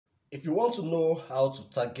If you want to know how to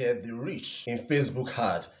target the rich in Facebook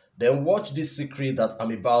ad, then watch this secret that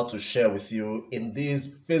I'm about to share with you in this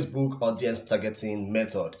Facebook audience targeting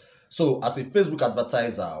method. So as a Facebook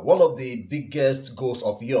advertiser, one of the biggest goals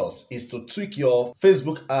of yours is to tweak your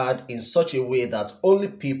Facebook ad in such a way that only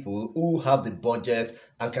people who have the budget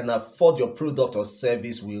and can afford your product or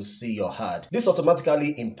service will see your ad. This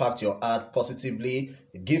automatically impacts your ad positively,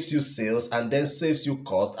 it gives you sales, and then saves you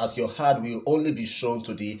cost, as your ad will only be shown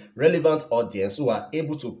to the relevant audience who are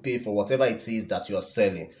able to pay for whatever it is that you're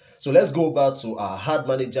selling. So let's go over to our ad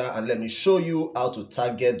manager and let me show you how to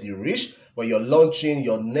target the rich when you're launching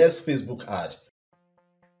your next Facebook ad.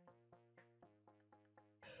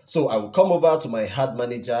 So I will come over to my ad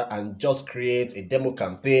manager and just create a demo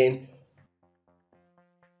campaign.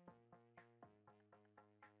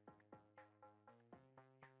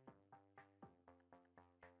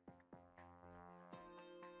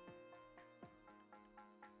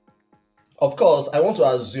 Of course, I want to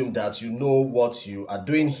assume that you know what you are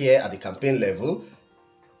doing here at the campaign level.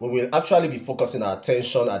 We will actually be focusing our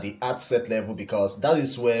attention at the ad set level because that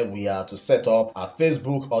is where we are to set up our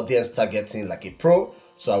Facebook audience targeting like a pro.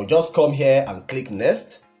 So I will just come here and click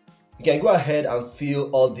next. You can go ahead and fill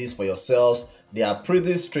all these for yourselves. They are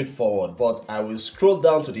pretty straightforward, but I will scroll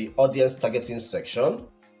down to the audience targeting section.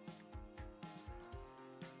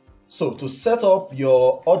 So to set up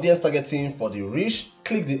your audience targeting for the rich,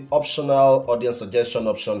 click the optional audience suggestion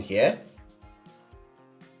option here.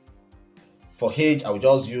 For age, I will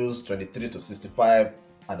just use 23 to 65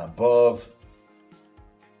 and above.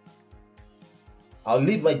 I'll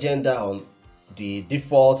leave my gender on the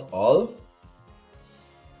default all.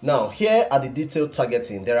 Now here at the detailed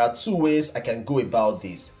targeting, there are two ways I can go about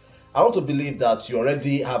this. I want to believe that you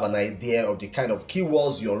already have an idea of the kind of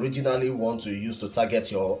keywords you originally want to use to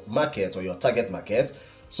target your market or your target market.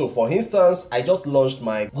 So for instance, I just launched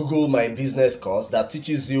my Google My Business course that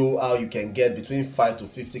teaches you how you can get between 5 to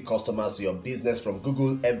 50 customers to your business from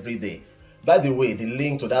Google every day. By the way, the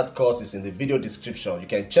link to that course is in the video description. You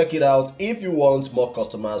can check it out if you want more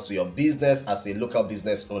customers to your business as a local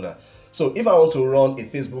business owner. So if I want to run a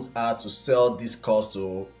Facebook ad to sell this course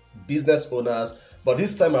to business owners, but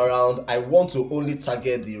this time around, I want to only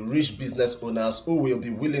target the rich business owners who will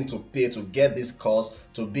be willing to pay to get this course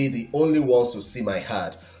to be the only ones to see my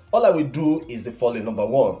ad. All I will do is the following. Number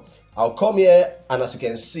one, I'll come here and as you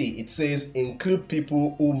can see, it says include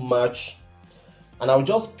people who match. And I'll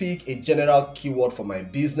just pick a general keyword for my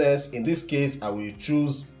business. In this case, I will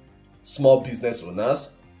choose small business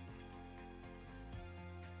owners.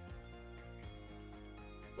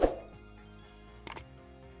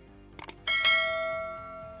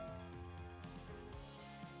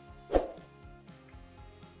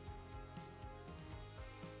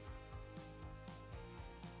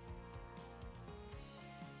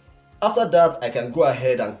 After that, I can go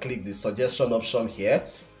ahead and click the suggestion option here.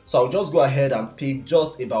 So I'll just go ahead and pick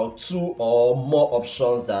just about 2 or more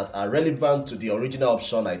options that are relevant to the original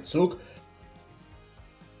option I took.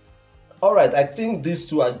 Alright, I think these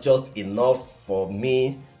 2 are just enough for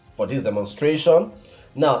me for this demonstration.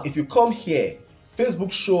 Now, if you come here,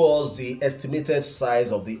 Facebook shows the estimated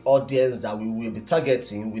size of the audience that we will be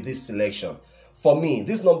targeting with this selection. For me,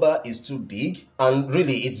 this number is too big, and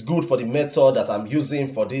really it's good for the method that I'm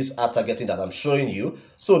using for this ad targeting that I'm showing you.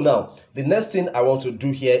 So now, the next thing I want to do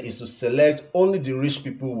here is to select only the rich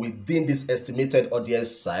people within this estimated audience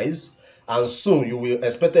size, and soon you will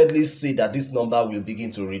expectedly see that this number will begin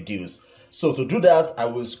to reduce. So to do that, I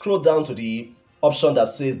will scroll down to the option that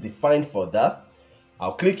says define further.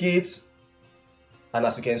 I'll click it, and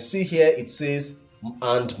as you can see here, it says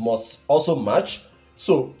and must also match.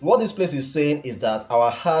 So what this place is saying is that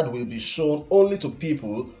our ad will be shown only to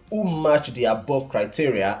people who match the above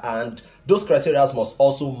criteria, and those criteria must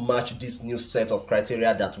also match this new set of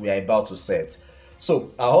criteria that we are about to set.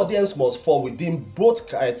 So our audience must fall within both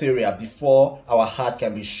criteria before our ad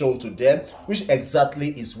can be shown to them, which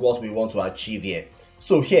exactly is what we want to achieve here.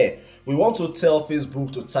 So here, we want to tell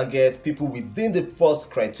Facebook to target people within the first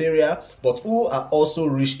criteria, but who are also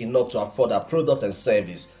rich enough to afford our product and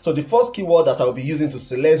service. So the first keyword that I will be using to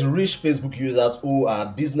select rich Facebook users who are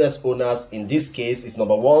business owners in this case is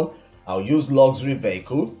number 1, I'll use luxury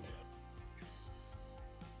vehicle.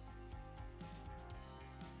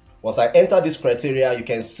 Once I enter this criteria, you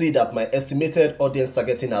can see that my estimated audience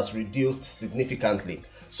targeting has reduced significantly.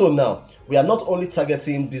 So now, we are not only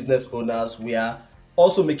targeting business owners, we are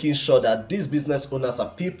also making sure that these business owners are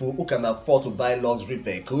people who can afford to buy luxury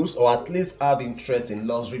vehicles, or at least have interest in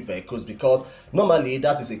luxury vehicles, because normally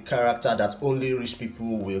that is a character that only rich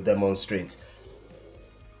people will demonstrate.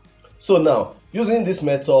 So now, using this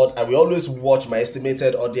method, I will always watch my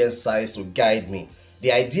estimated audience size to guide me.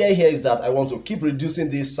 The idea here is that I want to keep reducing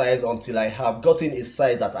this size until I have gotten a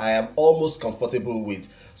size that I am almost comfortable with.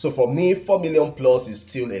 So for me, 4 million plus is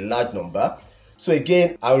still a large number. So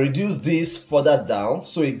again, I'll reduce this further down.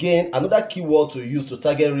 So again, another keyword to use to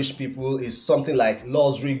target rich people is something like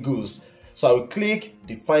luxury goods. So I will click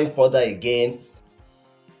define further again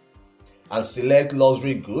and select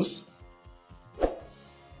luxury goods.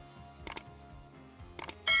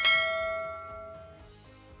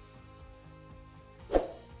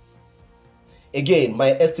 Again,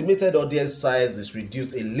 my estimated audience size is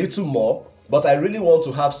reduced a little more, but I really want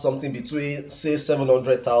to have something between, say,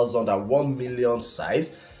 700,000 and 1 million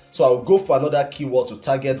size. So I'll go for another keyword to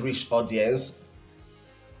target rich audience.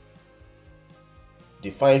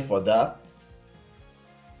 Define for that.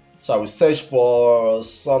 So I will search for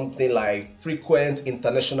something like frequent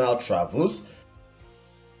international travels.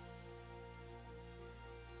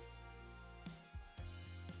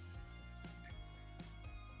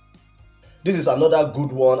 This is another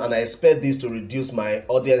good one, and I expect this to reduce my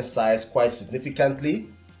audience size quite significantly.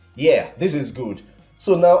 Yeah, this is good.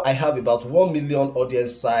 So now I have about 1 million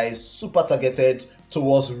audience size, super targeted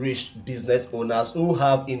towards rich business owners who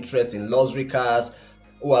have interest in luxury cars,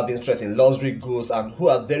 who have interest in luxury goods, and who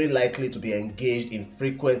are very likely to be engaged in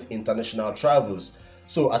frequent international travels.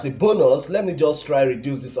 So as a bonus, let me just try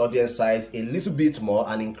reduce this audience size a little bit more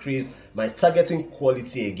and increase my targeting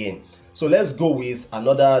quality again. So let's go with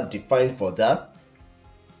another define for that.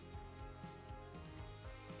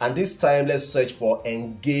 And this time let's search for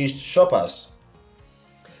engaged shoppers.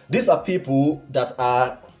 These are people that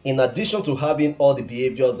are, in addition to having all the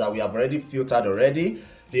behaviors that we have already filtered already,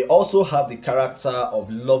 they also have the character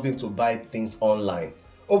of loving to buy things online.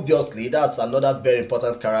 Obviously, that's another very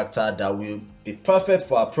important character that will be perfect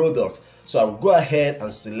for our product. So I will go ahead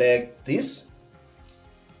and select this.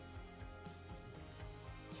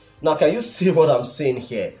 Now, can you see what I'm saying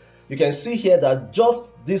here? You can see here that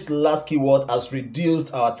just this last keyword has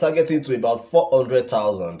reduced our targeting to about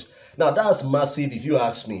 400,000. Now, that's massive if you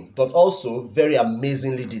ask me, but also very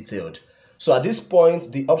amazingly detailed. So at this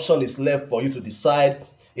point, the option is left for you to decide.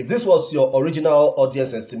 If this was your original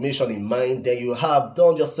audience estimation in mind, then you have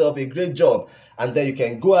done yourself a great job, and then you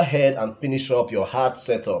can go ahead and finish up your hard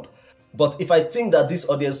setup. But if I think that this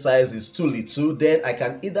audience size is too little, then I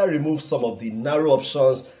can either remove some of the narrow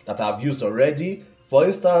options that I've used already. For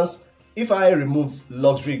instance, if I remove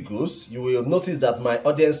luxury goods, you will notice that my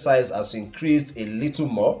audience size has increased a little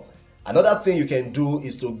more. Another thing you can do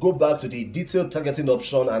is to go back to the detailed targeting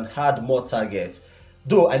option and add more target.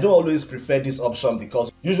 Though I don't always prefer this option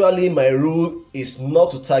because usually my rule is not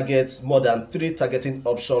to target more than 3 targeting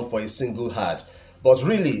options for a single ad. But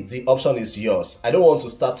really, the option is yours. I don't want to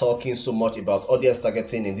start talking so much about audience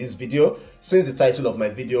targeting in this video, since the title of my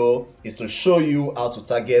video is to show you how to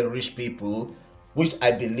target rich people, which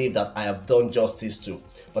I believe that I have done justice to.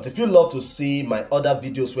 But if you love to see my other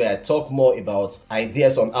videos where I talk more about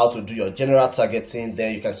ideas on how to do your general targeting,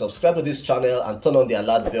 then you can subscribe to this channel and turn on the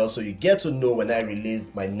alert bell so you get to know when I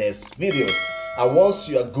release my next videos. And once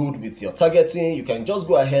you are good with your targeting, you can just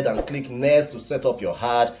go ahead and click next to set up your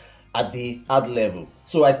ad at the ad level.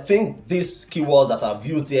 So I think these keywords that I've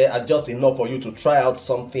used here are just enough for you to try out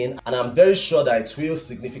something, and I'm very sure that it will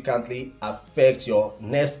significantly affect your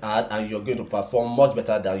next ad and you're going to perform much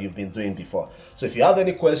better than you've been doing before. So if you have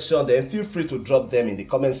any question, then feel free to drop them in the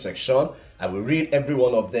comment section. I will read every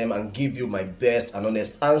one of them and give you my best and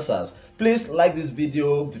honest answers. Please like this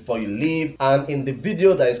video before you leave, and in the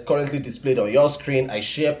video that is currently displayed on your screen, I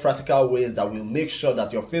share practical ways that will make sure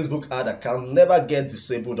that your Facebook ad account never gets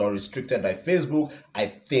disabled or restricted by Facebook. I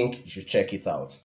think you should check it out.